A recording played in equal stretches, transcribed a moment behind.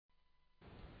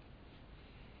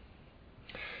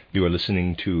You are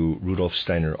listening to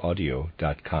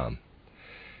RudolfSteinerAudio.com.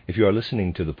 If you are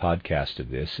listening to the podcast of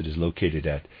this, it is located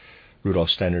at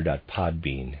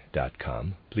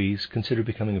RudolfSteiner.podbean.com. Please consider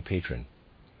becoming a patron.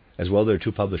 As well, there are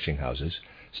two publishing houses,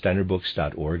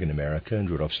 SteinerBooks.org in America and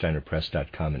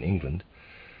RudolfSteinerPress.com in England,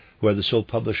 who are the sole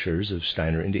publishers of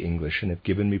Steiner into English and have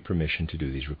given me permission to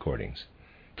do these recordings.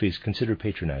 Please consider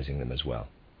patronizing them as well.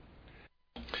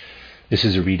 This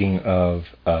is a reading of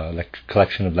a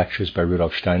collection of lectures by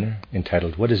Rudolf Steiner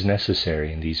entitled, What is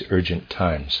Necessary in These Urgent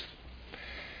Times?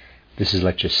 This is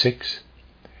Lecture 6,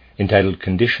 entitled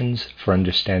Conditions for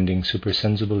Understanding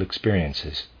Supersensible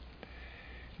Experiences,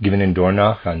 given in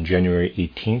Dornach on January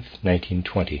 18,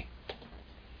 1920.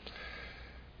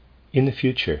 In the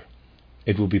future,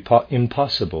 it will be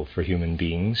impossible for human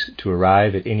beings to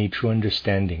arrive at any true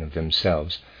understanding of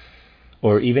themselves,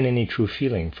 or even any true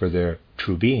feeling for their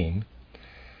true being,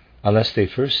 unless they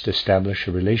first establish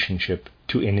a relationship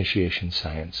to initiation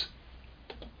science.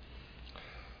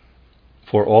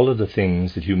 For all of the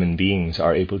things that human beings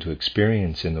are able to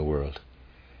experience in the world,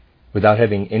 without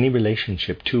having any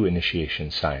relationship to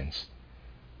initiation science,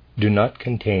 do not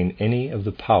contain any of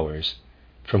the powers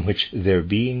from which their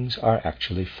beings are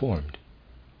actually formed.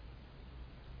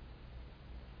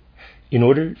 In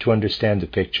order to understand the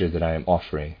picture that I am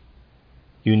offering,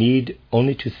 you need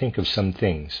only to think of some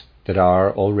things that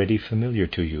are already familiar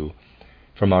to you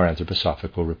from our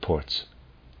anthroposophical reports.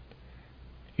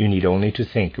 You need only to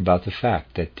think about the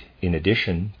fact that, in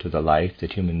addition to the life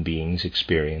that human beings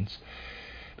experience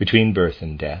between birth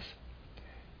and death,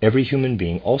 every human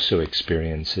being also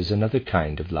experiences another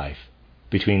kind of life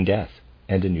between death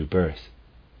and a new birth.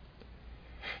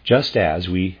 Just as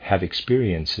we have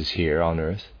experiences here on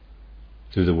earth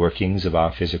through the workings of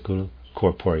our physical,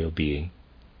 corporeal being,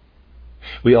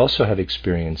 we also have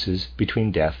experiences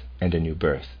between death and a new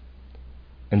birth.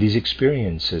 And these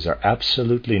experiences are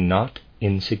absolutely not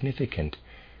insignificant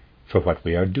for what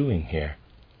we are doing here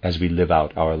as we live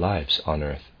out our lives on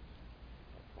earth.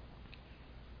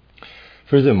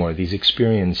 Furthermore, these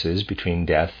experiences between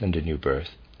death and a new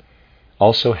birth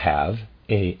also have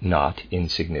a not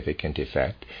insignificant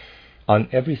effect on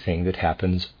everything that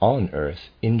happens on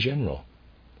earth in general.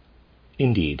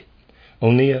 Indeed,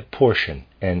 only a portion,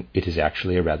 and it is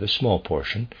actually a rather small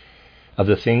portion, of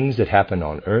the things that happen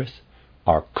on earth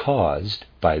are caused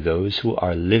by those who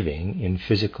are living in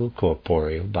physical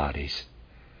corporeal bodies.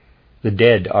 The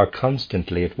dead are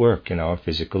constantly at work in our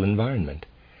physical environment,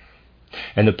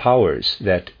 and the powers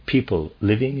that people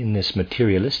living in this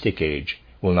materialistic age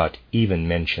will not even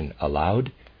mention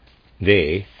aloud,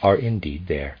 they are indeed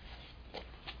there.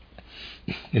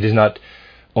 It is not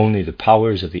only the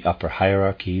powers of the upper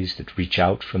hierarchies that reach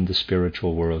out from the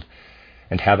spiritual world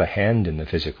and have a hand in the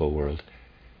physical world.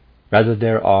 Rather,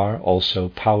 there are also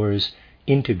powers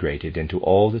integrated into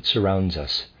all that surrounds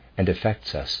us and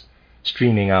affects us,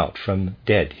 streaming out from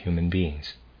dead human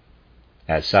beings.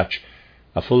 As such,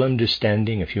 a full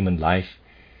understanding of human life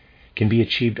can be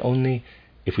achieved only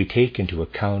if we take into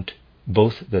account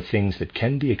both the things that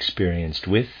can be experienced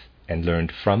with and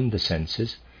learned from the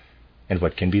senses, and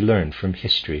what can be learned from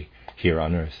history here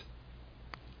on earth.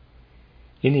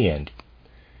 In the end,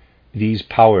 these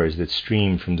powers that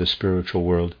stream from the spiritual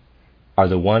world are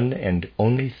the one and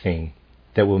only thing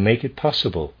that will make it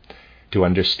possible to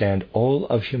understand all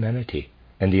of humanity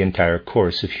and the entire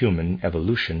course of human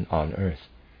evolution on earth.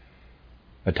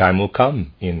 A time will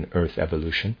come in earth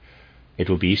evolution, it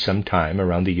will be some time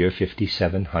around the year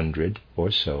 5700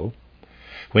 or so,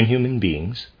 when human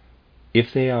beings,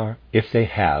 if they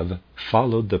have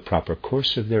followed the proper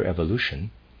course of their evolution,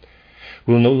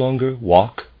 will no longer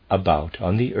walk about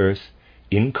on the earth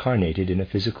incarnated in a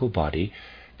physical body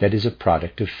that is a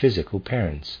product of physical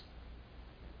parents.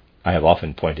 I have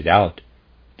often pointed out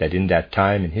that in that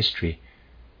time in history,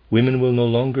 women will no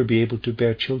longer be able to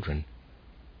bear children.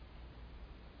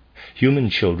 Human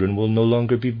children will no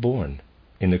longer be born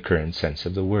in the current sense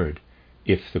of the word,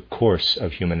 if the course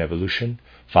of human evolution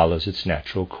follows its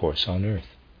natural course on earth.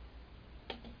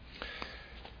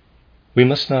 We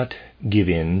must not give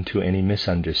in to any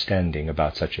misunderstanding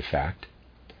about such a fact.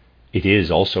 It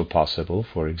is also possible,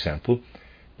 for example,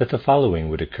 that the following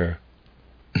would occur.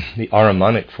 The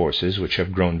Ahrimanic forces, which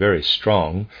have grown very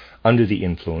strong under the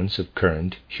influence of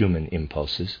current human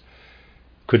impulses,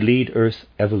 could lead Earth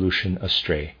evolution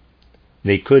astray.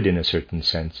 They could, in a certain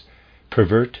sense,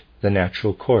 pervert the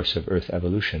natural course of Earth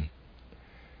evolution.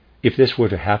 If this were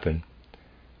to happen,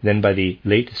 then by the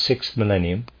late 6th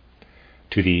millennium,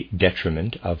 to the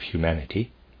detriment of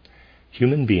humanity,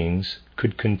 human beings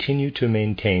could continue to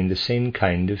maintain the same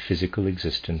kind of physical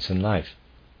existence and life.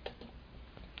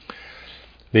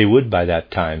 They would by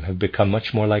that time have become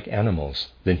much more like animals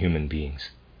than human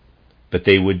beings, but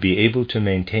they would be able to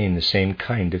maintain the same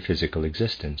kind of physical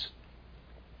existence.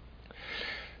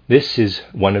 This is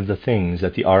one of the things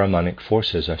that the Ahrimanic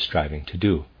forces are striving to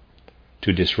do,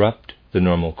 to disrupt the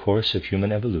normal course of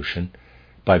human evolution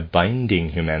by binding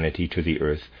humanity to the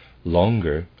earth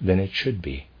longer than it should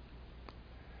be.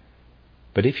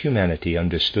 But if humanity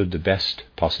understood the best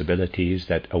possibilities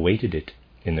that awaited it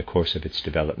in the course of its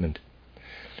development,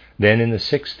 then in the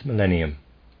 6th millennium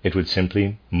it would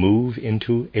simply move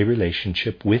into a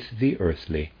relationship with the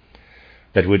earthly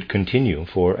that would continue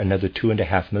for another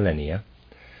 2.5 millennia,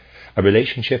 a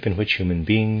relationship in which human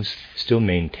beings still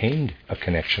maintained a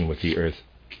connection with the earth,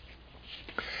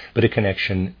 but a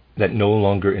connection that no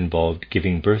longer involved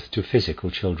giving birth to physical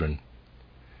children.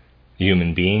 The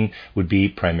human being would be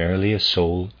primarily a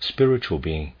soul spiritual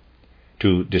being.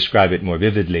 To describe it more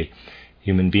vividly,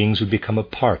 human beings would become a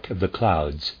part of the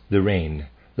clouds, the rain,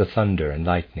 the thunder and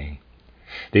lightning.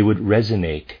 They would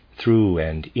resonate through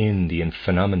and in the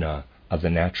phenomena of the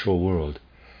natural world,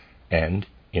 and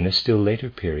in a still later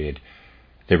period,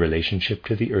 their relationship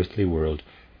to the earthly world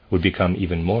would become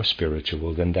even more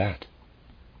spiritual than that.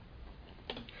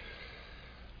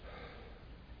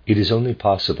 It is only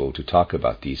possible to talk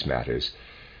about these matters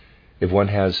if one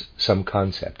has some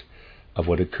concept of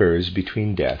what occurs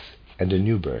between death and a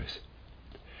new birth.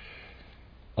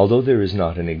 Although there is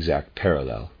not an exact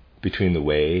parallel between the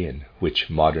way in which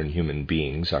modern human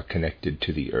beings are connected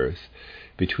to the earth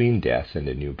between death and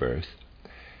a new birth,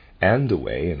 and the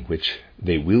way in which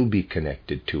they will be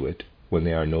connected to it when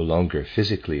they are no longer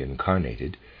physically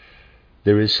incarnated,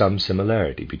 there is some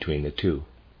similarity between the two.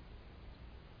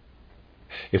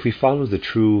 If we follow the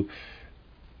true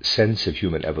sense of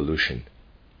human evolution,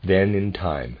 then in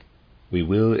time we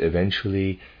will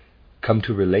eventually come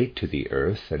to relate to the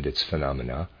earth and its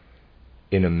phenomena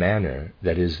in a manner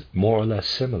that is more or less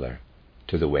similar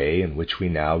to the way in which we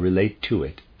now relate to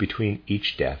it between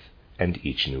each death and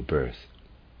each new birth.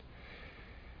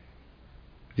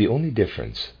 The only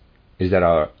difference is that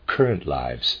our current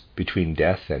lives between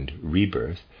death and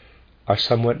rebirth are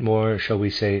somewhat more, shall we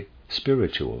say,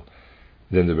 spiritual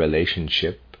than the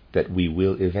relationship that we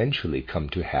will eventually come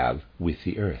to have with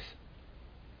the earth.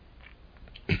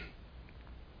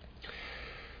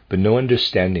 But no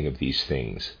understanding of these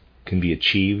things can be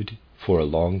achieved for a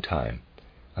long time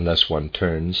unless one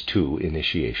turns to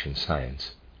initiation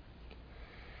science.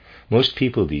 Most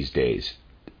people these days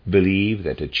believe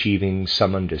that achieving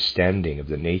some understanding of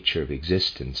the nature of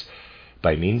existence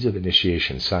by means of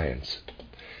initiation science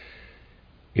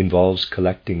involves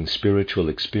collecting spiritual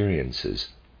experiences,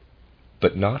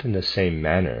 but not in the same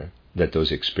manner that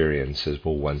those experiences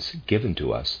were once given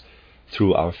to us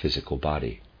through our physical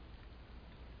body.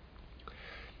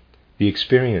 The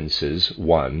experiences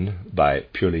won by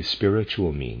purely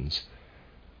spiritual means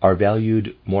are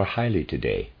valued more highly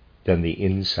today than the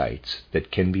insights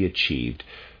that can be achieved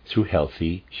through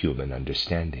healthy human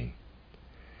understanding.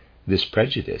 This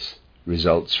prejudice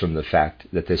results from the fact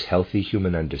that this healthy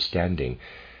human understanding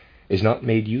is not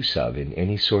made use of in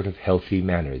any sort of healthy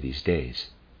manner these days.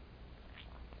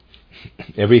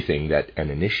 Everything that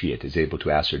an initiate is able to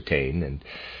ascertain and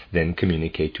then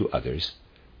communicate to others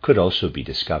could also be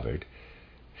discovered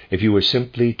if you were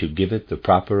simply to give it the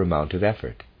proper amount of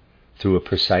effort through a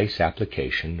precise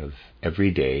application of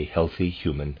everyday healthy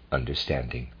human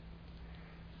understanding.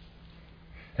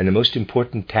 And the most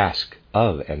important task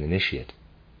of an initiate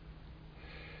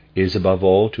is above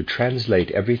all to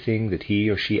translate everything that he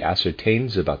or she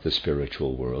ascertains about the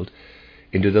spiritual world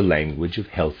into the language of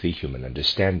healthy human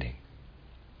understanding.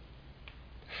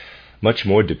 Much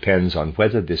more depends on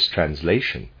whether this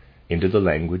translation into the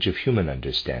language of human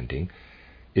understanding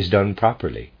is done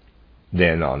properly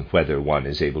than on whether one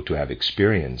is able to have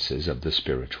experiences of the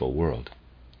spiritual world.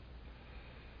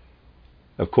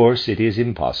 Of course, it is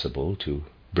impossible to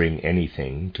bring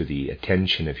anything to the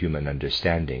attention of human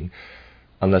understanding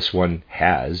unless one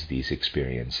has these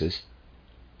experiences,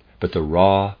 but the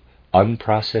raw,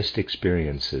 unprocessed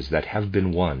experiences that have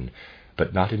been won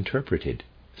but not interpreted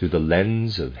through the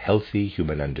lens of healthy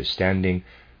human understanding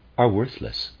are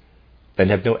worthless and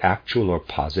have no actual or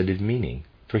positive meaning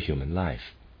for human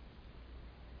life.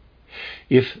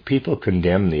 If people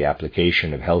condemn the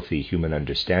application of healthy human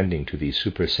understanding to these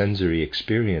supersensory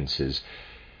experiences,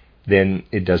 then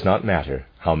it does not matter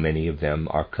how many of them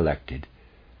are collected,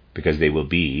 because they will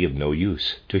be of no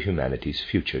use to humanity's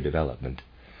future development.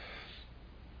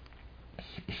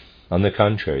 On the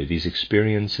contrary, these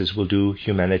experiences will do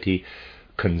humanity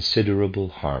considerable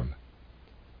harm,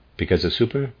 because a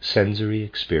supersensory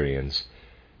experience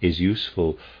is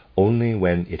useful only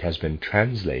when it has been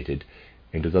translated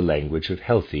into the language of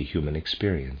healthy human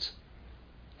experience.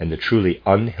 And the truly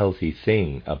unhealthy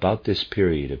thing about this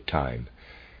period of time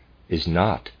is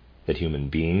not that human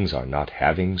beings are not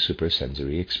having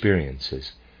supersensory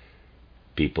experiences.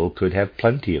 People could have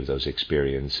plenty of those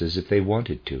experiences if they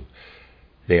wanted to.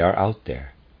 They are out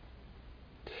there.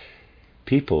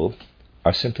 People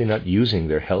are simply not using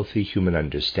their healthy human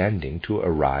understanding to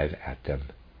arrive at them.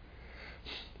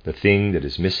 The thing that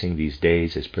is missing these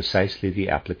days is precisely the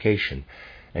application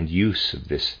and use of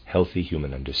this healthy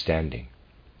human understanding.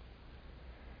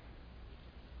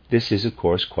 This is, of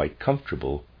course, quite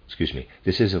uncomfortable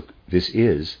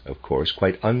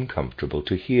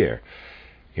to hear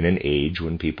in an age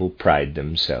when people pride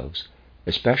themselves,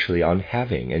 especially on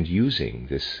having and using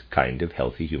this kind of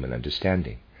healthy human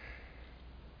understanding.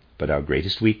 But our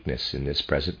greatest weakness in this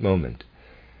present moment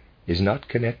is not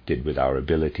connected with our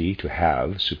ability to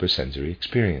have supersensory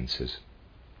experiences.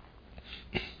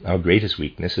 Our greatest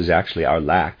weakness is actually our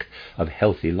lack of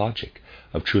healthy logic,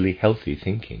 of truly healthy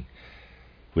thinking,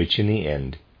 which in the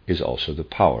end is also the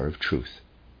power of truth.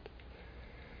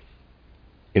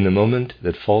 In the moment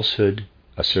that falsehood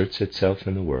asserts itself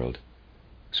in the world,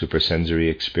 supersensory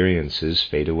experiences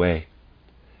fade away.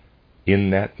 In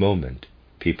that moment,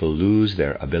 people lose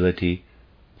their ability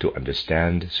to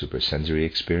understand supersensory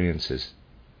experiences.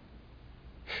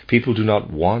 People do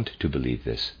not want to believe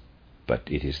this, but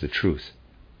it is the truth.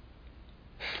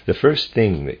 The first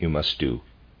thing that you must do,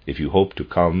 if you hope to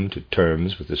come to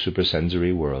terms with the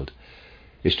supersensory world,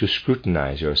 is to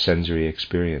scrutinize your sensory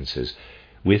experiences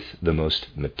with the most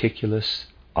meticulous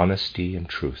honesty and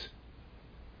truth.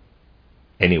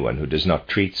 Anyone who does not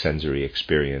treat sensory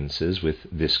experiences with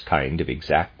this kind of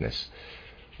exactness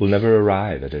will never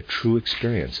arrive at a true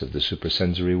experience of the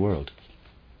supersensory world.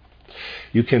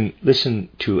 You can listen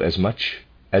to as much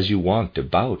as you want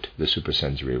about the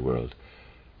supersensory world,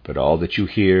 but all that you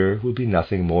hear will be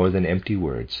nothing more than empty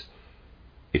words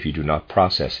if you do not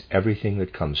process everything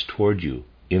that comes toward you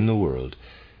in the world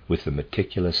with the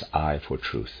meticulous eye for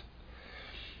truth.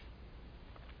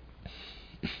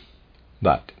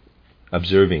 But,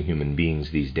 observing human beings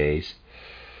these days,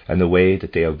 and the way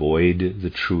that they avoid the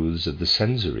truths of the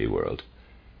sensory world,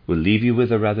 will leave you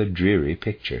with a rather dreary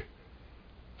picture.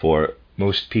 For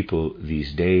most people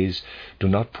these days do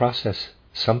not process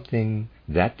something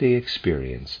that they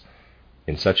experience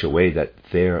in such a way that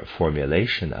their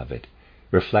formulation of it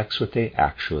reflects what they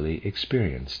actually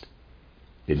experienced.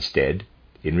 Instead,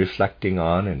 in reflecting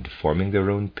on and forming their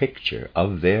own picture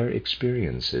of their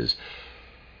experiences,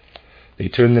 they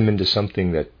turn them into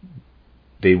something that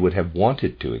they would have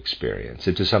wanted to experience,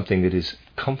 into something that is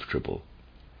comfortable.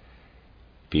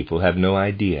 People have no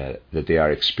idea that they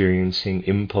are experiencing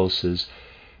impulses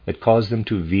that cause them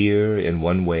to veer in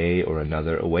one way or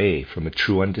another away from a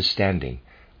true understanding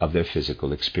of their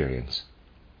physical experience.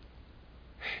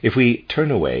 If we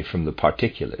turn away from the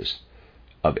particulars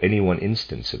of any one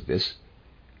instance of this,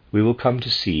 we will come to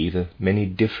see the many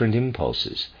different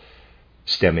impulses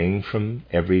stemming from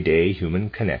everyday human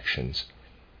connections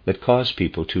that cause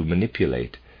people to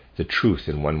manipulate the truth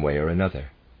in one way or another.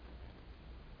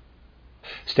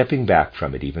 Stepping back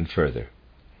from it even further,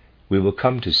 we will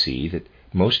come to see that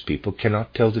most people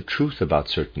cannot tell the truth about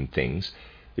certain things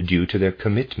due to their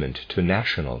commitment to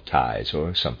national ties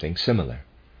or something similar.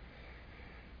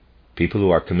 People who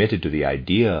are committed to the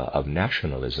idea of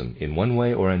nationalism in one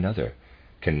way or another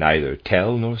can neither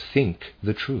tell nor think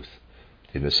the truth,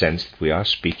 in the sense that we are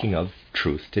speaking of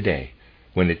truth today,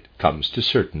 when it comes to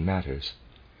certain matters.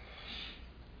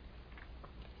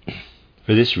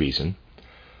 For this reason,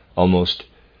 almost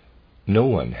no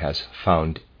one has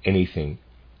said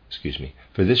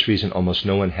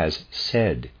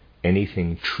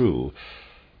anything true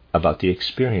about the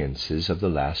experiences of the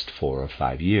last 4 or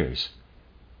 5 years,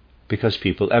 because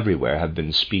people everywhere have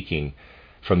been speaking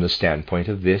from the standpoint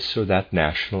of this or that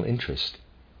national interest.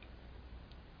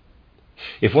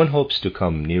 If one hopes to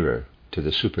come nearer to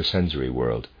the supersensory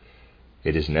world,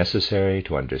 it is necessary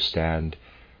to understand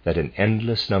that an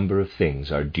endless number of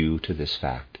things are due to this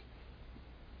fact.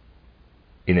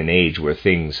 In an age where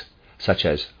things such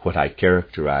as what I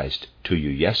characterized to you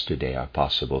yesterday are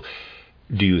possible,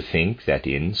 do you think that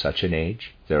in such an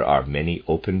age there are many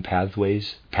open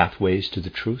pathways to the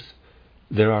truth?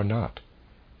 There are not.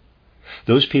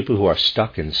 Those people who are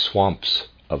stuck in swamps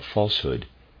of falsehood,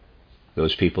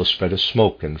 those people spread a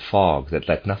smoke and fog that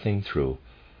let nothing through,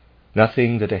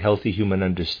 nothing that a healthy human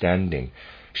understanding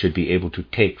should be able to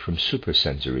take from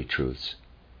supersensory truths.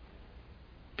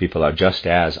 People are just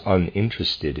as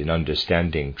uninterested in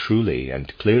understanding truly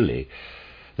and clearly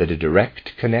that a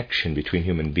direct connection between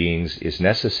human beings is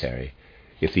necessary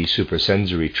if these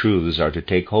supersensory truths are to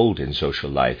take hold in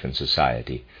social life and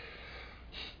society.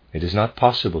 It is not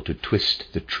possible to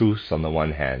twist the truth on the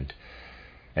one hand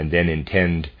and then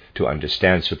intend to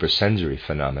understand supersensory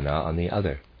phenomena on the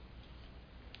other.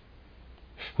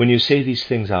 When you say these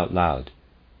things out loud,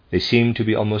 they seem to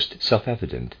be almost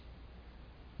self-evident,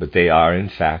 but they are in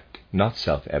fact not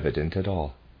self-evident at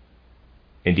all.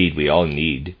 Indeed, we all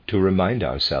need to remind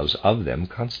ourselves of them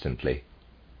constantly.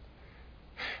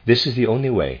 This is the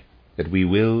only way that we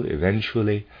will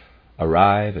eventually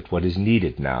arrive at what is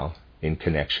needed now in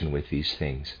connection with these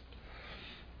things.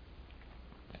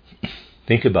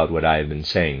 Think about what I have been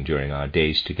saying during our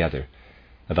days together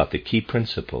about the key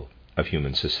principle of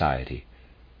human society,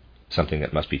 something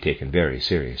that must be taken very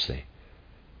seriously.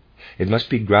 It must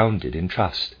be grounded in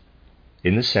trust,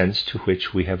 in the sense to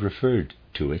which we have referred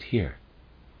to it here.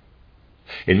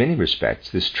 In many respects,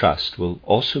 this trust will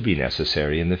also be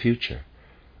necessary in the future,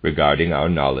 regarding our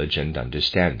knowledge and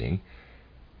understanding,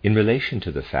 in relation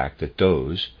to the fact that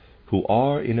those who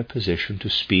are in a position to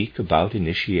speak about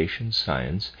initiation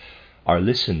science are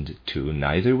listened to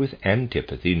neither with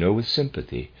antipathy nor with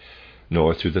sympathy,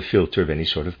 nor through the filter of any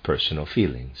sort of personal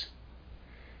feelings.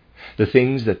 The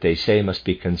things that they say must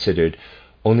be considered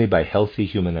only by healthy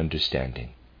human understanding.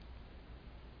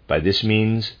 By this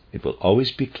means, it will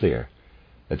always be clear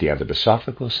that the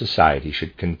Anthroposophical Society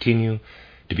should continue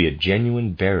to be a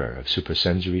genuine bearer of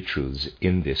supersensory truths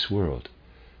in this world.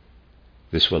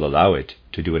 This will allow it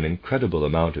to do an incredible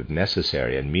amount of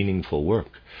necessary and meaningful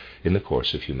work in the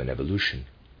course of human evolution.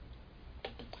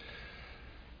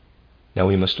 Now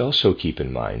we must also keep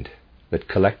in mind that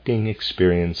collecting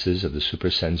experiences of the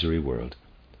supersensory world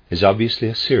is obviously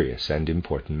a serious and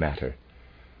important matter.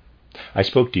 I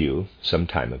spoke to you some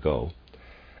time ago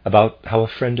about how a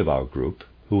friend of our group,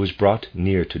 who was brought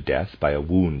near to death by a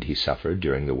wound he suffered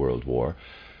during the World War,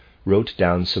 wrote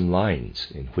down some lines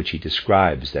in which he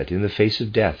describes that in the face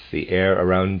of death the air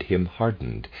around him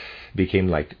hardened, became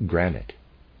like granite.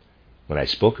 When I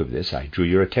spoke of this, I drew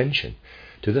your attention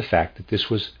to the fact that this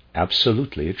was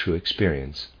absolutely a true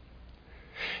experience.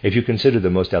 If you consider the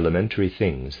most elementary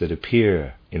things that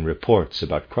appear in reports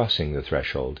about crossing the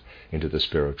threshold into the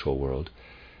spiritual world,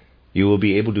 you will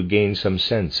be able to gain some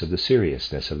sense of the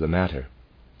seriousness of the matter.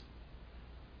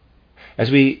 As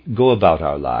we go about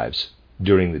our lives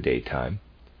during the daytime,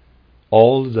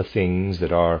 all the things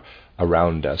that are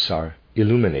around us are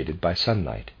illuminated by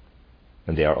sunlight,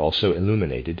 and they are also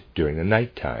illuminated during the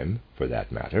night time, for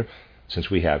that matter,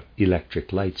 since we have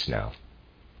electric lights now.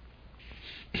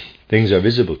 Things are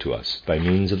visible to us by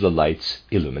means of the light's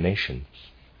illumination.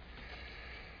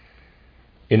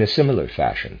 In a similar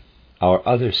fashion, our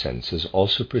other senses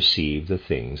also perceive the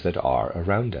things that are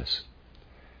around us.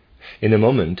 In the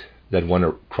moment that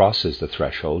one crosses the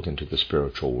threshold into the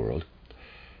spiritual world,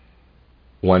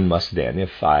 one must then,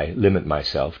 if I limit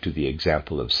myself to the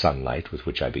example of sunlight with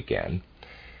which I began,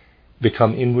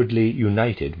 become inwardly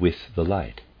united with the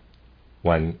light.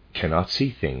 One cannot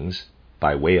see things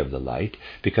by way of the light,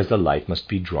 because the light must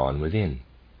be drawn within.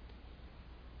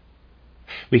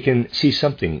 We can see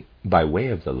something by way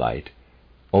of the light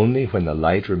only when the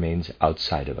light remains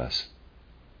outside of us.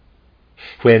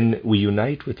 When we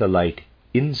unite with the light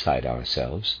inside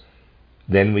ourselves,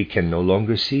 then we can no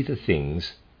longer see the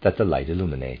things that the light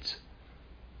illuminates.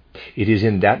 It is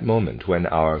in that moment, when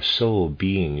our soul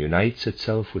being unites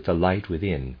itself with the light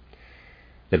within,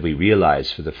 that we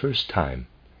realize for the first time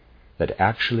that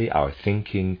actually our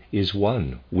thinking is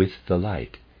one with the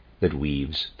light that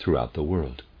weaves throughout the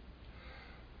world.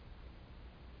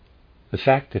 The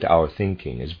fact that our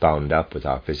thinking is bound up with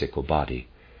our physical body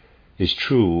is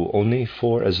true only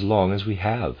for as long as we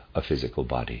have a physical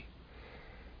body.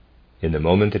 In the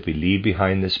moment that we leave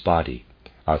behind this body,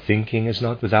 our thinking is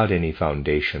not without any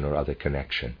foundation or other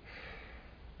connection.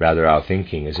 Rather, our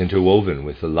thinking is interwoven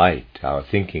with the light. Our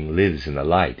thinking lives in the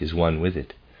light, is one with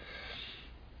it.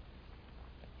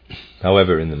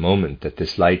 However, in the moment that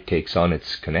this light takes on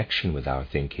its connection with our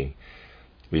thinking,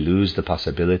 we lose the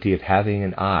possibility of having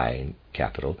an I,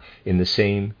 capital, in the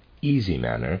same easy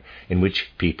manner in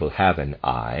which people have an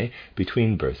I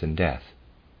between birth and death.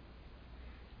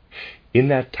 In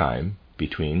that time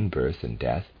between birth and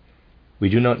death, we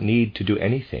do not need to do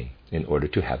anything in order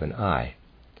to have an I.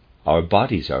 Our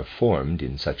bodies are formed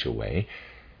in such a way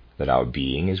that our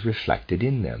being is reflected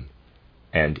in them,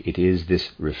 and it is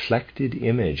this reflected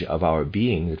image of our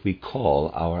being that we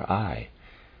call our I.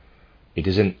 It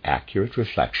is an accurate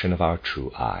reflection of our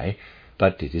true I,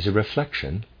 but it is a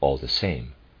reflection all the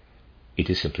same. It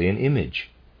is simply an image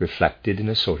reflected in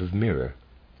a sort of mirror.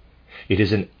 It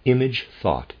is an image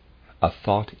thought, a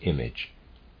thought image,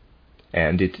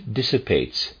 and it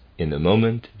dissipates in the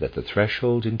moment that the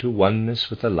threshold into oneness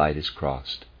with the light is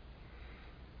crossed.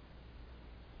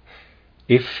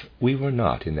 If we were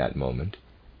not in that moment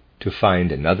to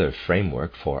find another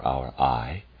framework for our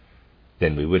I,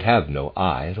 then we would have no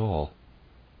I at all.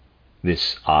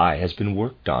 This I has been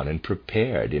worked on and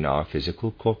prepared in our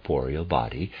physical corporeal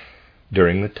body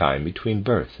during the time between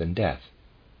birth and death.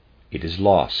 It is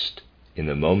lost in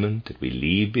the moment that we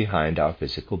leave behind our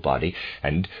physical body,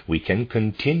 and we can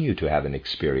continue to have an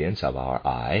experience of our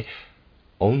I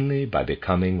only by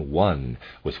becoming one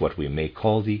with what we may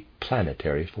call the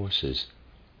planetary forces,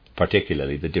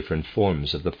 particularly the different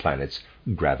forms of the planet's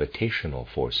gravitational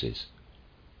forces.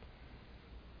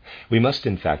 We must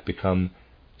in fact become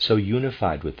so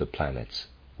unified with the planets,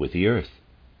 with the earth,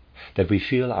 that we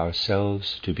feel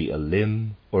ourselves to be a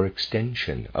limb or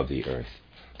extension of the earth,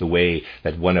 the way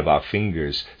that one of our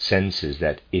fingers senses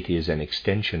that it is an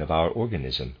extension of our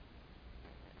organism.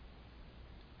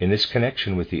 In this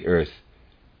connection with the earth,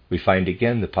 we find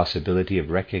again the possibility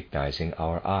of recognizing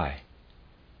our I.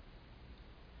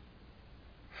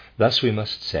 Thus we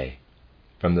must say,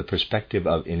 from the perspective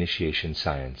of initiation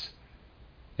science,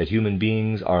 that human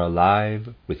beings are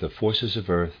alive with the forces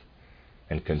of earth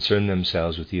and concern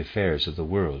themselves with the affairs of the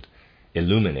world,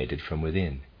 illuminated from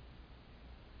within.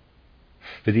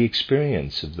 For the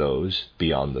experience of those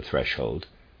beyond the threshold,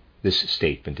 this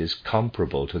statement is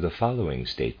comparable to the following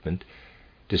statement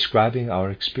describing our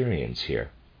experience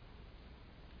here.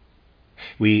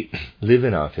 We live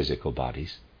in our physical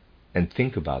bodies and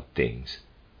think about things.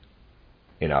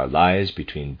 In our lives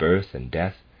between birth and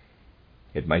death,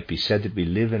 it might be said that we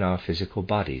live in our physical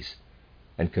bodies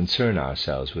and concern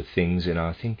ourselves with things in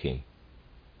our thinking.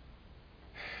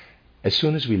 As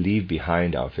soon as we leave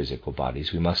behind our physical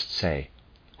bodies, we must say,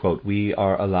 quote, "We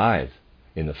are alive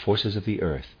in the forces of the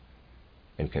earth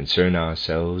and concern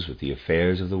ourselves with the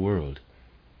affairs of the world,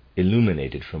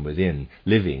 illuminated from within,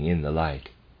 living in the light."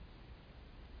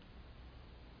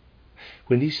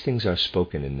 When these things are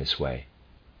spoken in this way,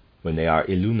 when they are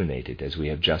illuminated as we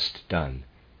have just done,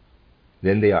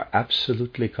 then they are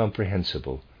absolutely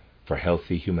comprehensible for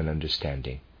healthy human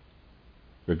understanding,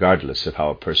 regardless of how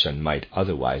a person might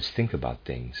otherwise think about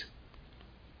things.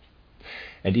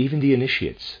 And even the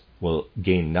initiates will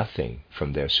gain nothing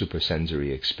from their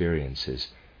supersensory experiences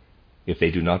if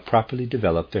they do not properly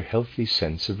develop their healthy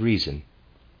sense of reason.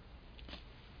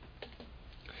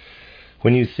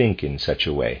 When you think in such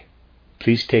a way,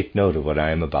 please take note of what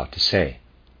I am about to say,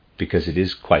 because it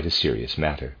is quite a serious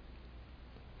matter.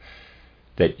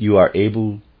 That you are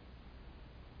able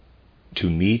to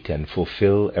meet and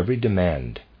fulfill every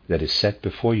demand that is set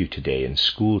before you today in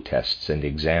school tests and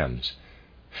exams,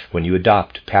 when you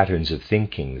adopt patterns of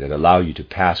thinking that allow you to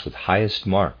pass with highest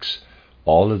marks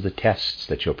all of the tests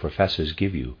that your professors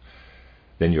give you,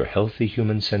 then your healthy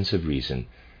human sense of reason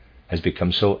has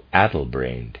become so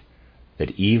addle-brained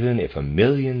that even if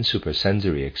 1,000,000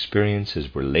 supersensory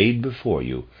experiences were laid before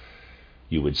you,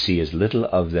 you would see as little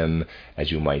of them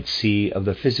as you might see of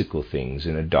the physical things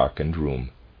in a darkened room.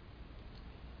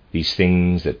 These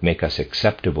things that make us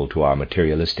acceptable to our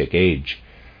materialistic age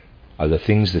are the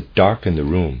things that darken the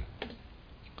room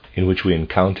in which we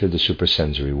encounter the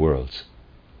supersensory worlds.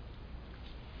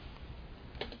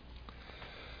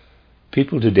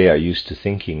 People today are used to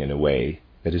thinking in a way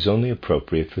that is only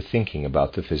appropriate for thinking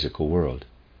about the physical world.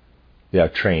 They are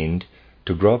trained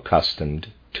to grow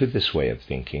accustomed to this way of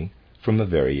thinking from a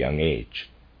very young age.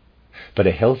 But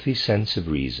a healthy sense of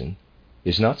reason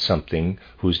is not something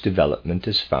whose development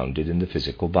is founded in the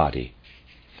physical body.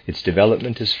 Its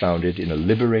development is founded in a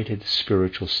liberated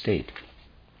spiritual state.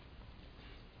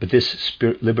 But this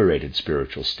liberated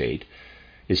spiritual state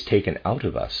is taken out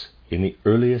of us in the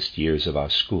earliest years of our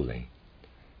schooling.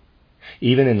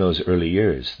 Even in those early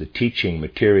years, the teaching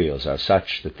materials are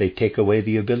such that they take away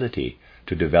the ability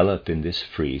to develop in this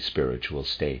free spiritual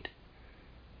state.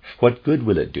 What good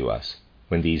will it do us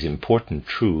when these important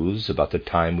truths about the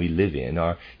time we live in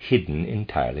are hidden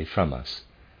entirely from us?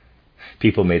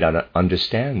 People may not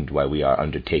understand why we are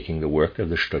undertaking the work of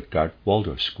the Stuttgart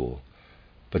Waldorf School,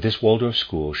 but this Waldorf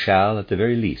School shall, at the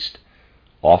very least,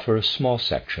 offer a small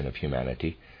section of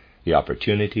humanity the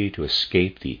opportunity to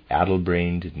escape the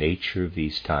addle-brained nature of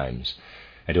these times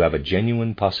and to have a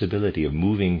genuine possibility of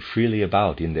moving freely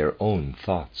about in their own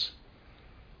thoughts.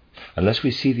 Unless we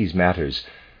see these matters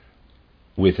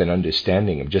with an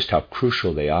understanding of just how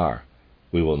crucial they are,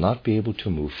 we will not be able to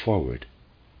move forward.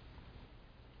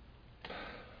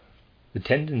 The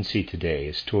tendency today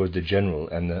is toward the general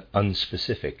and the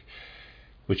unspecific,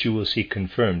 which you will see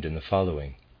confirmed in the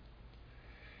following.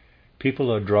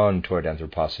 People are drawn toward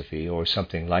anthroposophy or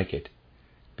something like it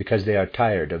because they are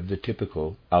tired of the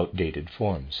typical outdated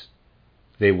forms.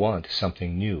 They want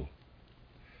something new.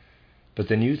 But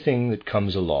the new thing that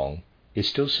comes along is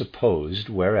still supposed,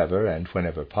 wherever and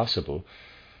whenever possible,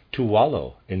 to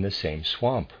wallow in the same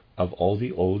swamp of all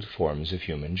the old forms of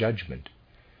human judgment.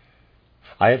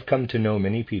 I have come to know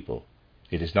many people —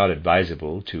 it is not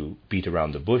advisable to beat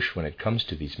around the bush when it comes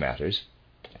to these matters —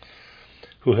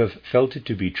 who have felt it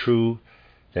to be true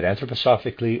that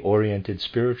anthroposophically oriented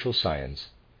spiritual science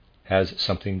has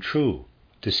something true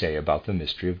to say about the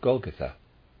mystery of Golgotha.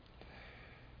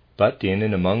 But in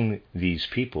and among these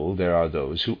people there are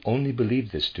those who only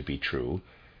believe this to be true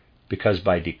because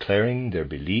by declaring their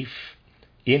belief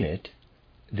in it,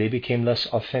 they became less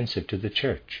offensive to the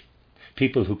Church,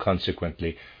 people who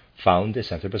consequently found this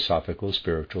anthroposophical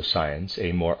spiritual science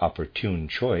a more opportune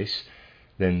choice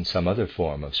than some other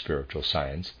form of spiritual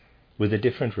science with a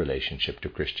different relationship to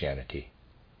Christianity.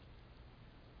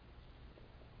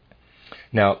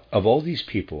 Now, all of these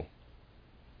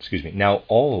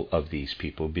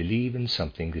people believe in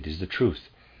something that is the truth.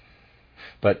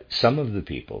 But some of the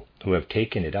people who have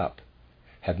taken it up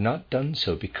have not done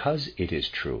so because it is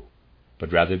true,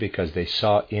 but rather because they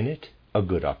saw in it a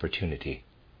good opportunity.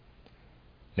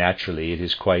 Naturally, it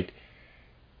is quite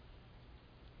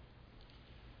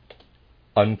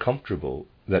uncomfortable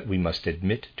that we must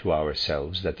admit to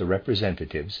ourselves that the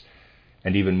representatives,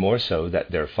 and even more so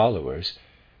that their followers,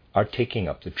 are taking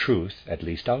up the truth, at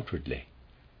least outwardly.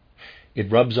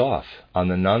 It rubs off on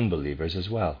the non-believers as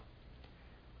well.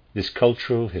 This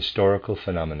cultural, historical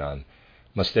phenomenon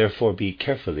must therefore be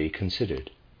carefully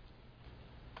considered.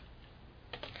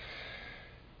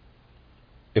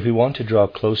 If we want to draw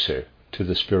closer to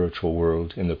the spiritual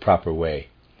world in the proper way,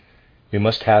 we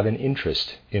must have an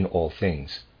interest in all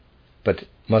things, but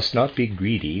must not be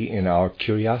greedy in our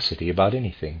curiosity about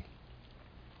anything.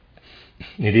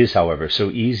 It is, however,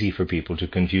 so easy for people to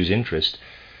confuse interest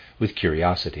with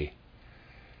curiosity.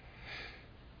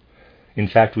 In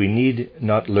fact, we need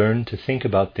not learn to think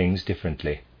about things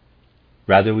differently.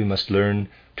 Rather, we must learn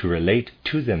to relate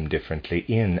to them differently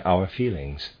in our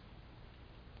feelings.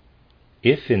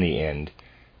 If, in the end,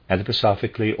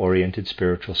 anthroposophically oriented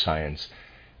spiritual science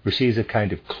receives a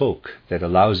kind of cloak that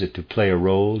allows it to play a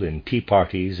role in tea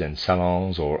parties and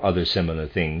salons or other similar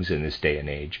things in this day and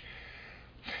age,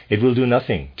 it will do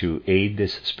nothing to aid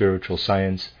this spiritual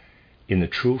science in the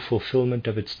true fulfillment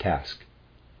of its task,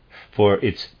 for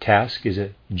its task is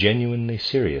a genuinely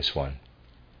serious one.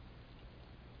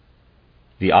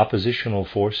 The oppositional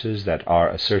forces that are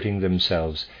asserting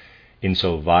themselves in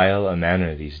so vile a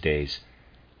manner these days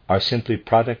are simply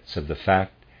products of the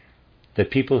fact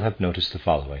that people have noticed the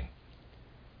following.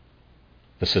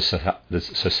 The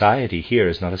society here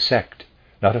is not a sect,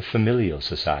 not a familial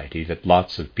society that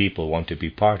lots of people want to be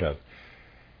part of.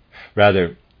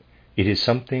 Rather, it is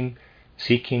something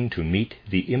seeking to meet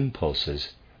the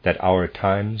impulses that our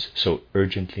times so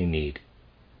urgently need.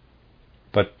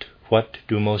 But what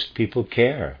do most people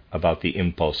care about the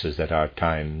impulses that our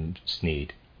times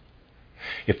need?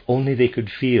 If only they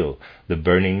could feel the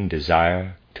burning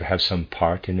desire to have some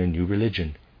part in a new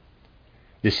religion.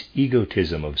 This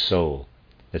egotism of soul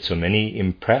that so many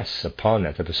impress upon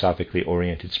anthroposophically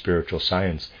oriented spiritual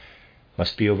science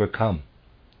must be overcome.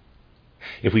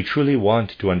 If we truly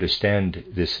want to understand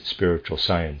this spiritual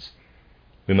science,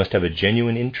 we must have a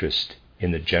genuine interest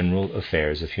in the general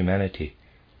affairs of humanity.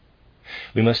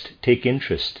 We must take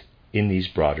interest in these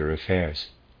broader affairs.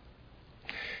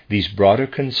 These broader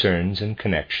concerns and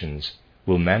connections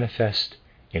will manifest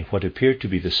in what appear to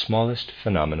be the smallest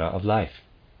phenomena of life.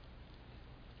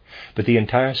 But the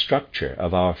entire structure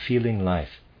of our feeling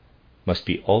life must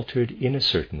be altered in a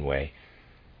certain way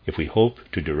if we hope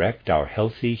to direct our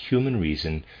healthy human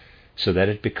reason so that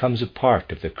it becomes a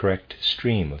part of the correct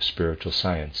stream of spiritual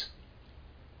science.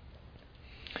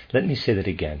 Let me say that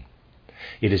again.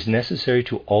 It is necessary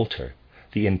to alter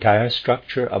the entire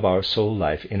structure of our soul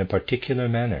life in a particular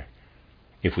manner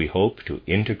if we hope to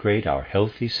integrate our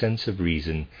healthy sense of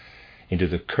reason into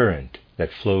the current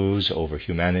that flows over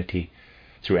humanity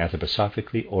through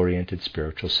anthroposophically oriented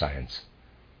spiritual science.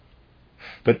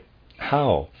 But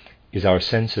how is our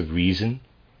sense of reason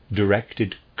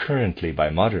directed currently by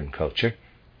modern culture,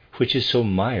 which is so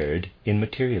mired in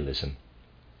materialism?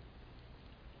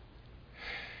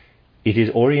 It is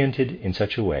oriented in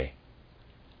such a way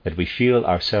that we feel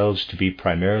ourselves to be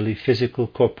primarily physical,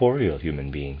 corporeal human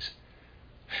beings.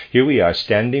 Here we are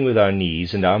standing with our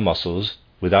knees and our muscles,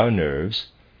 with our nerves.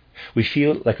 We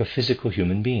feel like a physical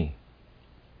human being.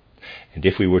 And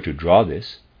if we were to draw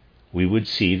this, we would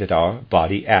see that our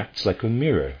body acts like a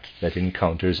mirror that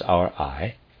encounters our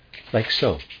eye, like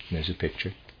so. There's a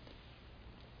picture.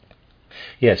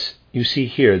 Yes, you see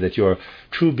here that your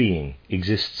true being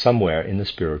exists somewhere in the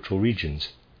spiritual regions.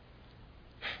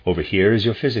 Over here is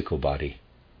your physical body.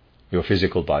 Your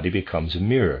physical body becomes a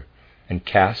mirror and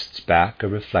casts back a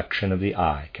reflection of the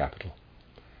I, capital.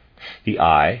 The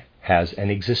I has an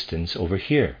existence over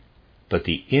here, but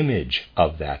the image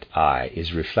of that I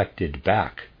is reflected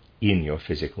back in your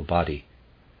physical body.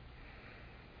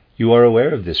 You are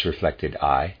aware of this reflected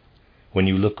I when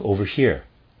you look over here,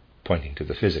 pointing to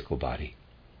the physical body.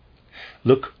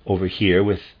 Look over here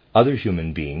with other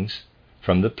human beings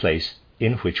from the place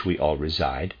in which we all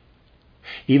reside,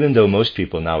 even though most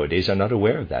people nowadays are not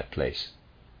aware of that place.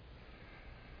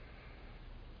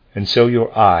 And so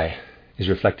your I is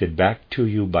reflected back to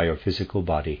you by your physical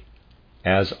body,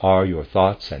 as are your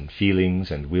thoughts and feelings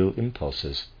and will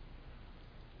impulses.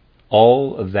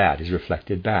 All of that is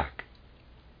reflected back.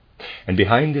 And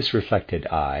behind this reflected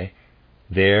I,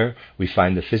 there we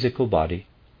find the physical body,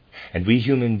 and we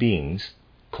human beings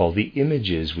call the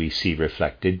images we see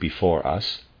reflected before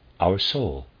us our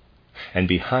soul. And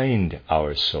behind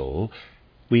our soul,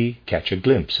 we catch a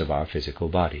glimpse of our physical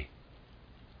body.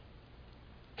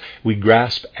 We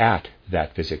grasp at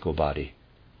that physical body.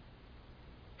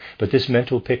 But this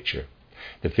mental picture,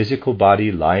 the physical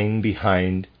body lying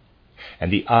behind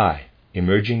and the I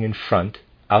emerging in front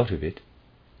out of it,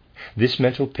 this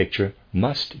mental picture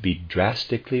must be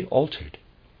drastically altered.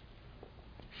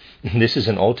 This is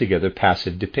an altogether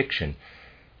passive depiction,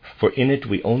 for in it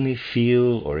we only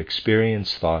feel or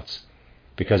experience thoughts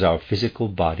because our physical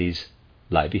bodies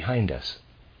lie behind us.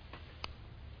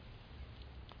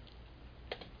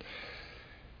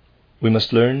 We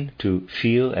must learn to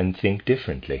feel and think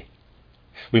differently.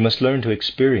 We must learn to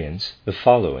experience the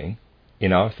following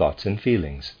in our thoughts and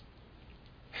feelings.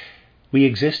 We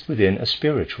exist within a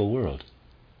spiritual world.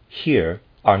 Here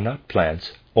are not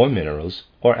plants or minerals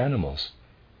or animals.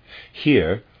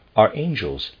 Here are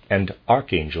angels and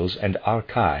archangels and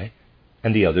archai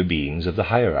and the other beings of the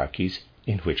hierarchies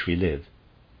in which we live.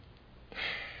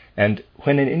 And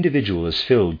when an individual is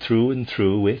filled through and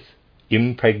through with,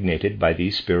 impregnated by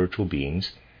these spiritual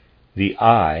beings, the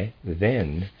I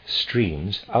then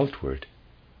streams outward.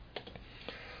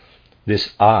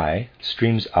 This I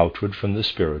streams outward from the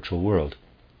spiritual world.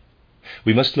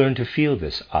 We must learn to feel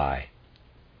this I.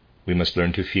 We must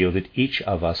learn to feel that each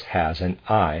of us has an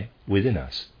I within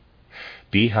us,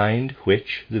 behind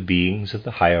which the beings of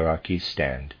the hierarchies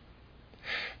stand,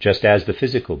 just as the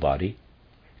physical body,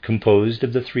 composed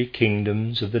of the three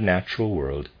kingdoms of the natural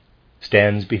world,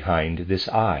 stands behind this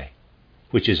I,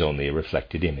 which is only a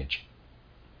reflected image.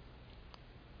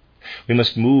 We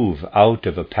must move out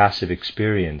of a passive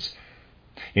experience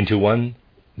into one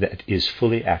that is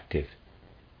fully active.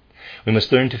 We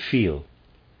must learn to feel,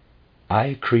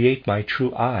 I create my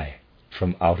true I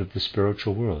from out of the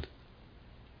spiritual world.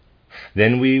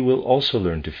 Then we will also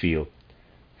learn to feel,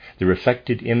 the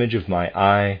reflected image of my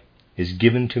I is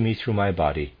given to me through my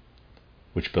body,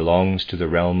 which belongs to the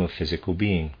realm of physical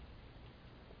being.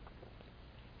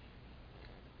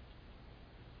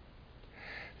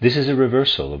 This is a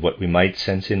reversal of what we might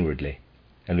sense inwardly,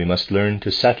 and we must learn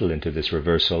to settle into this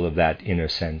reversal of that inner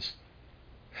sense.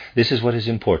 This is what is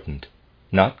important,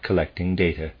 not collecting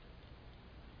data.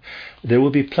 There will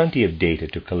be plenty of data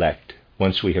to collect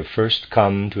once we have first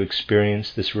come to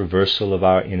experience this reversal of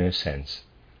our inner sense.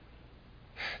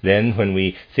 Then, when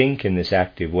we think in this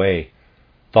active way,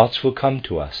 thoughts will come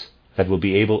to us that will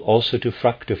be able also to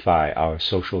fructify our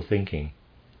social thinking.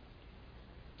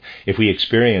 If we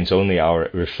experience only our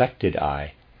reflected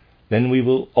I, then we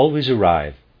will always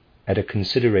arrive at a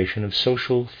consideration of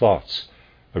social thoughts,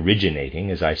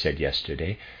 originating, as I said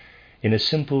yesterday, in a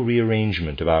simple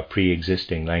rearrangement of our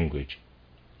pre-existing language.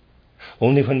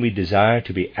 Only when we desire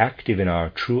to be active in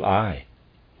our true I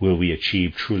will we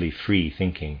achieve truly free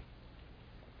thinking.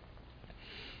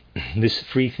 This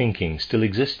free thinking still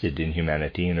existed in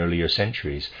humanity in earlier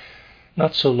centuries,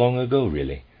 not so long ago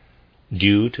really,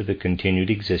 due to the continued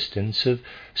existence of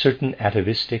certain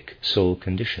atavistic soul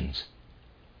conditions.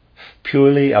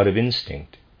 Purely out of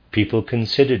instinct, people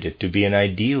considered it to be an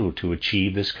ideal to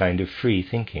achieve this kind of free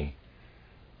thinking.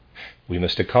 We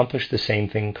must accomplish the same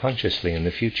thing consciously in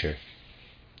the future.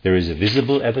 There is a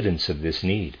visible evidence of this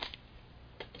need.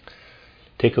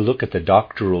 Take a look at the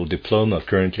doctoral diploma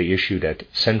currently issued at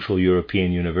Central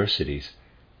European universities.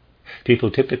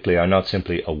 People typically are not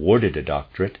simply awarded a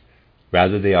doctorate,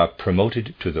 rather they are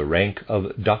promoted to the rank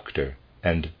of doctor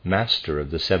and master of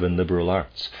the 7 liberal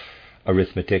arts,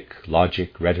 arithmetic,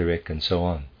 logic, rhetoric, and so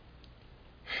on.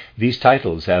 These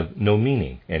titles have no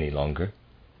meaning any longer,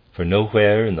 for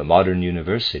nowhere in the modern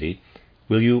university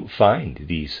will you find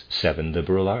these 7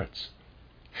 liberal arts.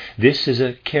 This is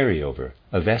a carryover,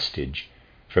 a vestige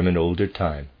from an older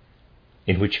time,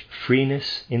 in which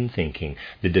freeness in thinking,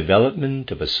 the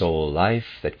development of a soul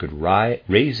life that could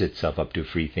raise itself up to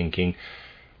free thinking,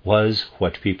 was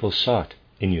what people sought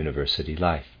in university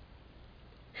life.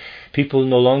 People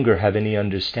no longer have any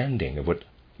understanding of what,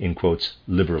 in quotes,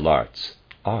 liberal arts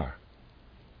are.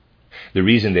 The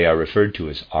reason they are referred to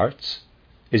as arts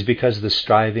is because the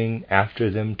striving after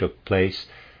them took place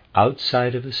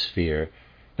outside of a sphere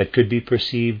that could be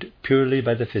perceived purely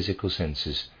by the physical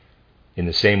senses, in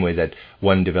the same way that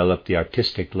one developed the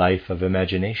artistic life of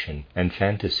imagination and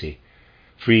fantasy,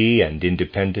 free and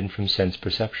independent from sense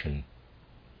perception.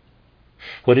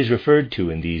 What is referred to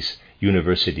in these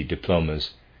university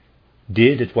diplomas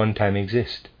did at one time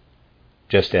exist,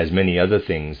 just as many other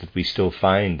things that we still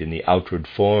find in the outward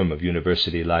form of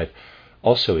university life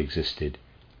also existed.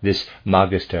 This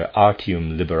Magister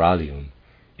Artium Liberalium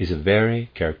is a very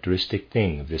characteristic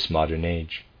thing of this modern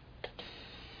age.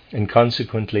 And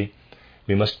consequently,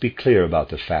 we must be clear about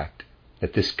the fact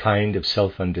that this kind of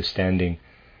self-understanding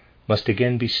must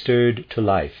again be stirred to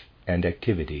life and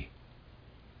activity.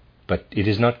 But it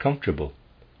is not comfortable,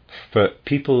 for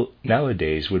people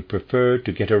nowadays would prefer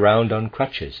to get around on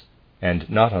crutches and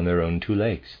not on their own 2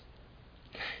 legs.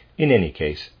 In any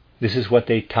case, this is what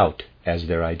they tout as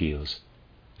their ideals.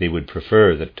 They would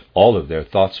prefer that all of their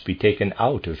thoughts be taken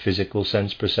out of physical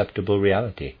sense-perceptible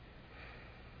reality.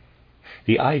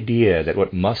 The idea that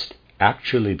what must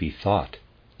actually be thought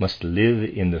must live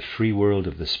in the free world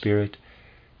of the spirit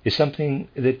is something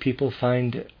that people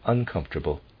find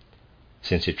uncomfortable,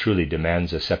 since it truly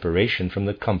demands a separation from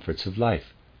the comforts of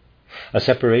life, a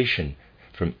separation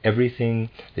from everything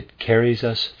that carries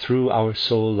us through our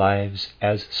soul lives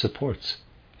as supports,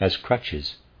 as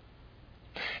crutches.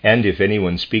 And if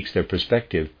anyone speaks their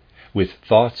perspective with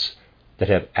thoughts that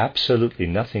have absolutely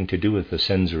nothing to do with the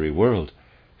sensory world,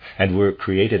 and were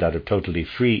created out of totally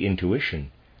free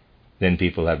intuition, then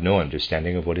people have no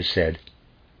understanding of what is said.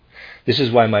 This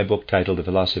is why my book titled The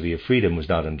Philosophy of Freedom was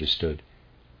not understood,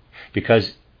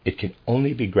 because it can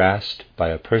only be grasped by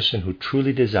a person who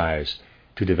truly desires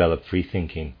to develop free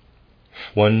thinking,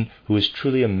 one who is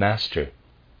truly a master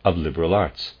of liberal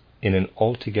arts in an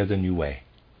altogether new way.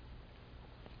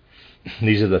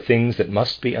 These are the things that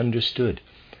must be understood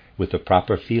with the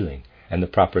proper feeling and the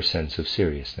proper sense of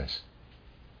seriousness.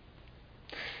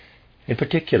 In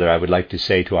particular, I would like to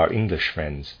say to our English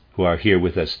friends who are here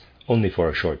with us only for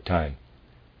a short time,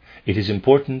 it is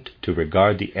important to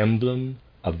regard the emblem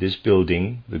of this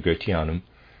building, the Goetheanum,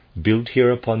 built here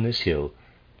upon this hill,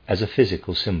 as a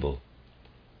physical symbol.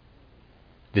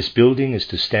 This building is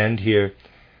to stand here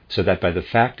so that by the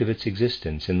fact of its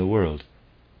existence in the world,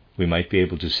 we might be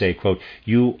able to say, quote,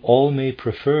 "You all may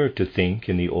prefer to think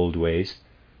in the old ways,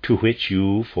 to which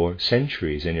you for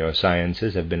centuries in your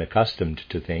sciences have been accustomed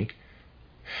to think,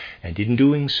 and in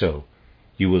doing so,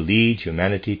 you will lead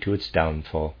humanity to its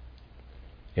downfall.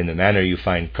 In the manner you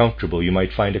find comfortable, you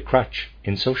might find a crutch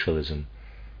in socialism,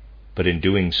 but in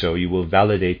doing so, you will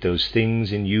validate those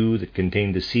things in you that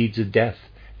contain the seeds of death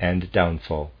and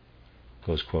downfall."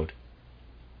 Close quote.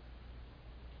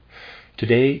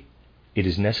 Today, it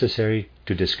is necessary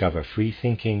to discover free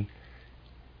thinking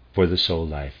for the soul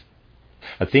life,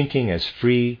 a thinking as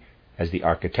free as the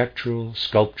architectural,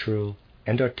 sculptural,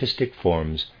 and artistic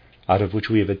forms out of which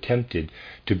we have attempted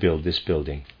to build this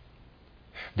building.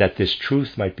 That this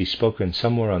truth might be spoken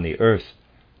somewhere on the earth,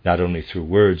 not only through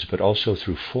words but also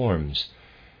through forms,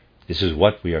 this is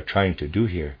what we are trying to do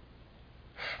here.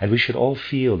 And we should all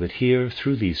feel that here,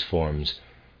 through these forms,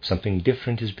 something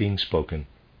different is being spoken,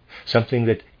 something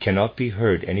that cannot be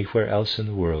heard anywhere else in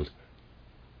the world.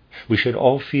 We should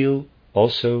all feel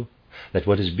also that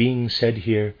what is being said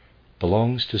here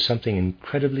belongs to something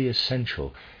incredibly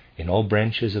essential in all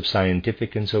branches of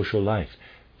scientific and social life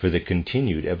for the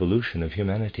continued evolution of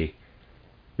humanity,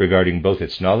 regarding both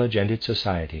its knowledge and its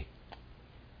society.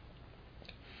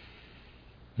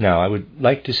 Now, I would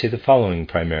like to say the following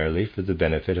primarily for the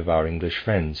benefit of our English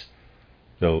friends,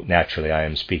 though naturally I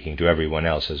am speaking to everyone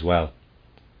else as well.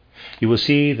 You will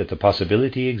see that the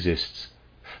possibility exists,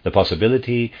 the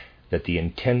possibility that the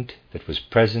intent that was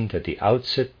present at the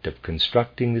outset of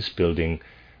constructing this building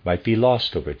might be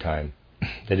lost over time,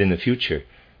 that in the future,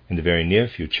 in the very near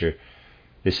future,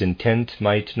 this intent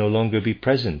might no longer be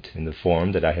present in the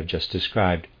form that I have just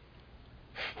described.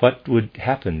 What would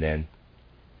happen then?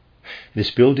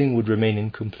 This building would remain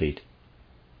incomplete,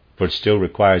 for it still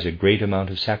requires a great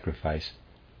amount of sacrifice.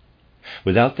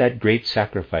 Without that great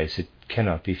sacrifice, it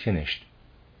cannot be finished.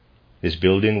 This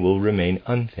building will remain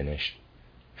unfinished.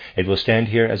 It will stand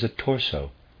here as a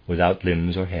torso without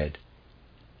limbs or head.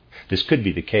 This could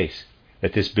be the case,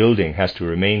 that this building has to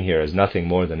remain here as nothing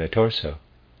more than a torso.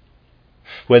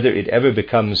 Whether it ever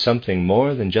becomes something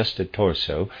more than just a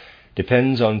torso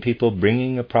depends on people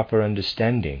bringing a proper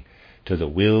understanding to the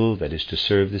will that is to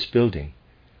serve this building,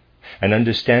 an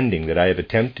understanding that I have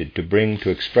attempted to bring to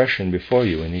expression before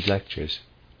you in these lectures.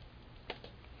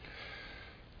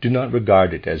 Do not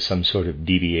regard it as some sort of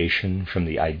deviation from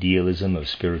the idealism of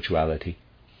spirituality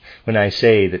when I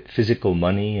say that physical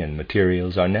money and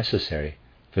materials are necessary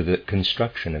for the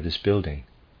construction of this building,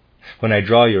 when I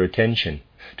draw your attention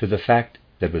to the fact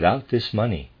that without this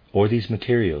money or these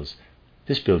materials,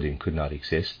 this building could not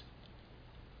exist.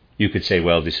 You could say,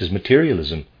 well, this is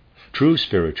materialism. True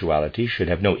spirituality should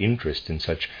have no interest in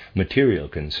such material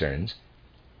concerns.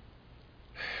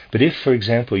 But if, for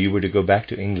example, you were to go back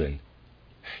to England,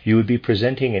 you would be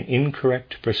presenting an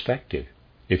incorrect perspective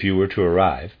if you were to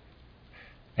arrive,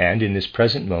 and in this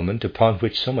present moment upon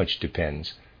which so much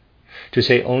depends, to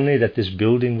say only that this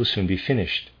building will soon be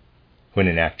finished, when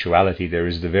in actuality there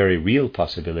is the very real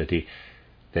possibility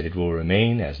that it will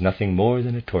remain as nothing more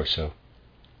than a torso.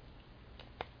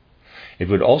 It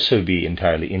would also be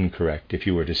entirely incorrect if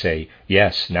you were to say,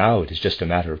 yes, now it is just a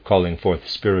matter of calling forth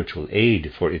spiritual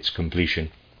aid for its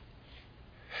completion.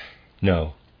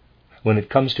 No, when it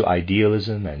comes to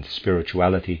idealism and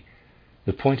spirituality,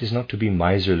 the point is not to be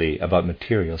miserly about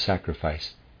material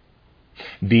sacrifice.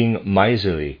 Being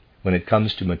miserly when it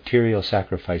comes to material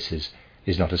sacrifices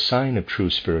is not a sign of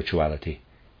true spirituality.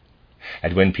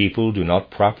 And when people do not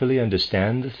properly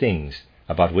understand the things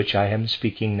about which I am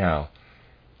speaking now,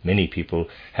 many people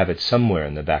have it somewhere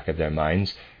in the back of their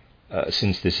minds,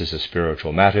 since this is a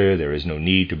spiritual matter, there is no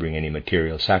need to bring any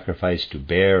material sacrifice to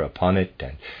bear upon it,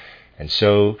 and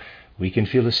so we can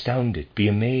feel astounded, be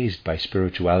amazed by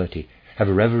spirituality, have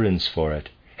a reverence for it,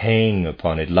 hang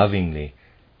upon it lovingly,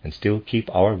 and still keep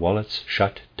our wallets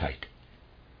shut tight.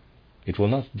 It will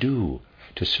not do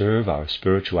to serve our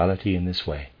spirituality in this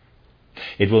way.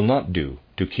 It will not do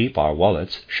to keep our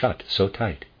wallets shut so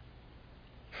tight.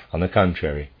 On the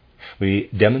contrary, we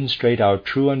demonstrate our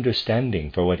true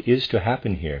understanding for what is to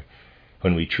happen here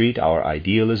when we treat our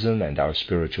idealism and our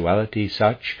spirituality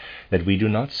such that we do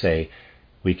not say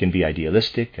we can be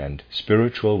idealistic and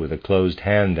spiritual with a closed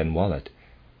hand and wallet,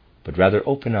 but rather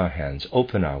open our hands,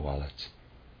 open our wallets.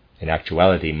 In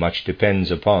actuality, much depends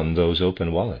upon those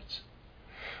open wallets.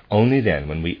 Only then,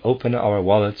 when we open our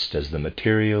wallets, does the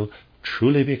material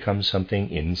truly become something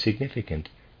insignificant,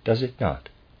 does it not?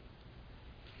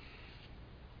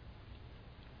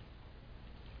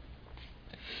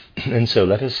 And so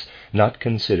let us not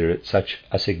consider it such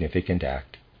a significant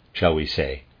act, shall we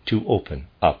say, to open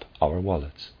up our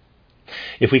wallets.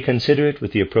 If we consider it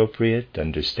with the appropriate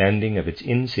understanding of its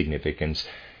insignificance,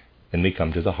 then we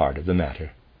come to the heart of the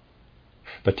matter.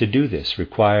 But to do this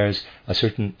requires a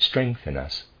certain strength in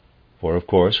us, for of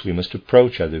course we must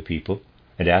approach other people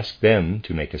and ask them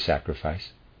to make a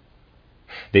sacrifice.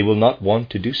 They will not want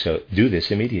to do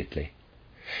this immediately.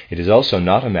 It is also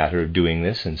not a matter of doing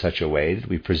this in such a way that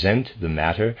we present the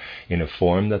matter in a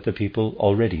form that the people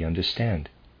already understand.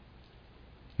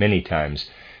 Many times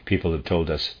people have told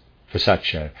us, for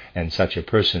such and such a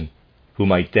person, who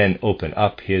might then open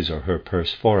up his or her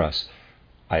purse for us.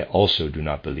 I also do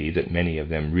not believe that many of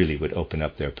them really would open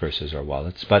up their purses or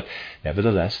wallets, but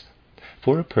nevertheless,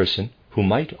 for a person who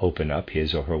might open up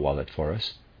his or her wallet for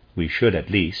us, we should at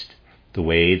least, the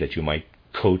way that you might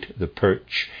coat the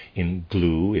perch in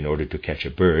glue in order to catch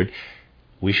a bird,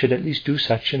 we should at least do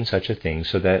such and such a thing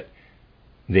so that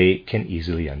they can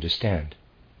easily understand.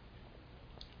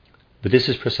 But this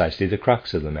is precisely the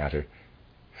crux of the matter,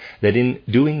 that in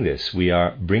doing this we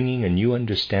are bringing a new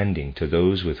understanding to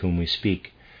those with whom we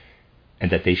speak,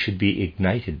 and that they should be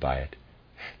ignited by it,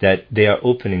 that they are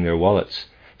opening their wallets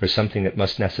for something that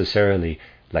must necessarily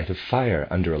light a fire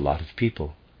under a lot of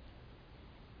people.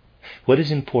 What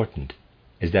is important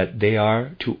is that they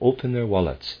are to open their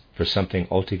wallets for something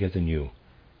altogether new,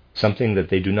 something that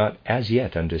they do not as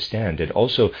yet understand, and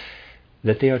also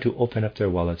that they are to open up their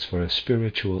wallets for a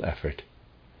spiritual effort.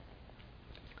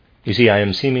 You see, I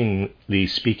am seemingly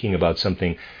speaking about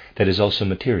something that is also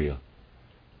material.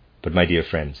 But my dear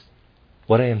friends,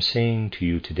 what I am saying to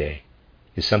you today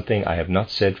is something I have not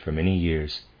said for many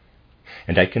years,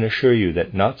 and I can assure you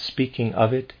that not speaking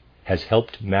of it has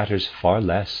helped matters far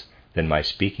less than my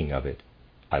speaking of it,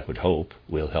 I would hope,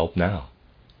 will help now.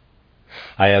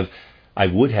 I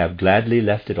would have gladly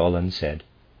left it all unsaid,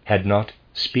 had not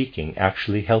speaking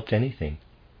actually helped anything.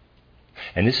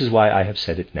 And this is why I have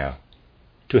said it now,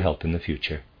 to help in the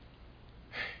future.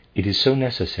 It is so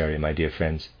necessary, my dear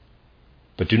friends.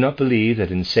 But do not believe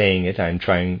that in saying it I am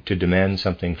trying to demand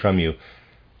something from you.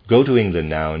 Go to England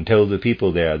now and tell the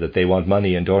people there that they want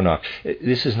money in Dornoch.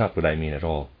 This is not what I mean at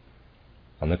all.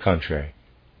 On the contrary,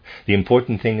 the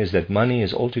important thing is that money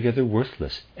is altogether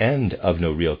worthless and of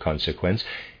no real consequence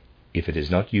if it is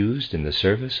not used in the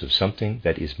service of something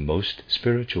that is most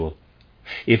spiritual,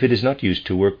 if it is not used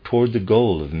to work toward the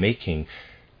goal of making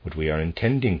what we are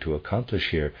intending to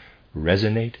accomplish here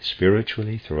resonate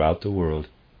spiritually throughout the world.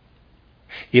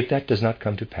 If that does not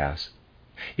come to pass,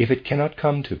 if it cannot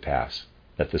come to pass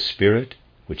that the spirit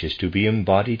which is to be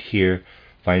embodied here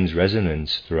finds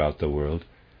resonance throughout the world,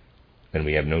 then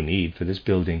we have no need for this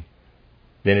building.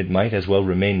 Then it might as well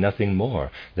remain nothing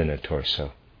more than a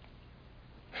torso.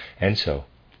 And so,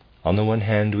 on the one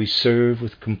hand, we serve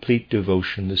with complete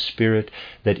devotion the spirit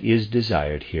that is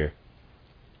desired here,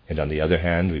 and on the other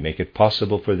hand, we make it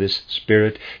possible for this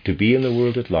spirit to be in the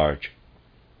world at large.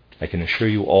 I can assure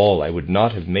you all I would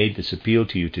not have made this appeal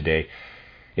to you today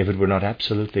if it were not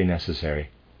absolutely necessary.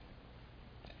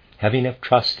 Have enough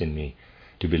trust in me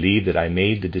to believe that I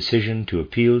made the decision to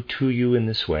appeal to you in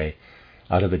this way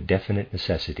out of a definite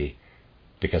necessity,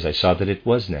 because I saw that it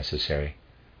was necessary.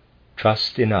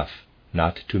 Trust enough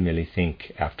not to merely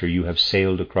think after you have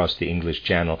sailed across the English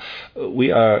Channel,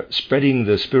 "We are spreading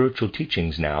the spiritual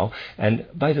teachings now, and,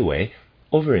 by the way,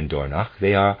 over in Dornoch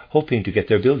they are hoping to get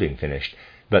their building finished,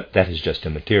 but that is just a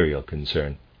material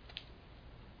concern."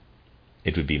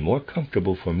 It would be more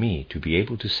comfortable for me to be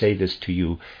able to say this to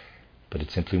you, but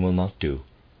it simply will not do,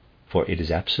 for it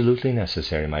is absolutely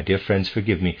necessary, my dear friends,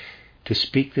 forgive me, to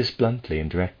speak this bluntly and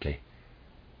directly.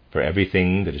 For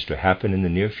everything that is to happen in the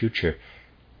near future,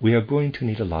 we are going to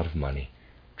need a lot of money,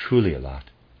 truly a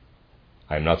lot.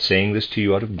 I am not saying this to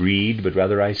you out of greed, but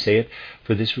rather I say it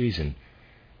for this reason,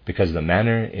 because the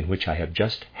manner in which I have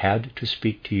just had to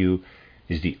speak to you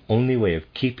is the only way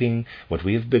of keeping what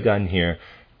we have begun here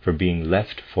from being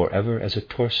left forever as a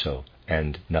torso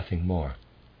and nothing more.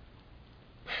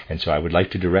 And so I would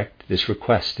like to direct this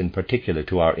request in particular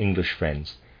to our English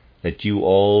friends, that you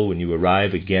all, when you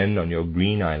arrive again on your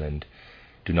green island,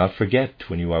 do not forget,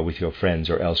 when you are with your friends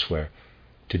or elsewhere,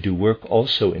 to do work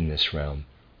also in this realm,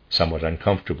 somewhat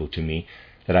uncomfortable to me,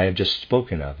 that I have just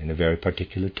spoken of in a very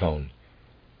particular tone.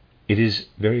 It is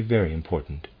very, very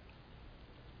important.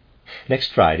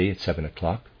 Next Friday at 7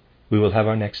 o'clock, we will have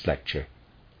our next lecture.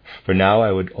 For now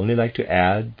I would only like to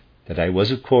add that I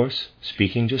was, of course,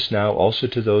 speaking just now also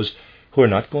to those who are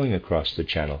not going across the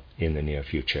Channel in the near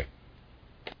future.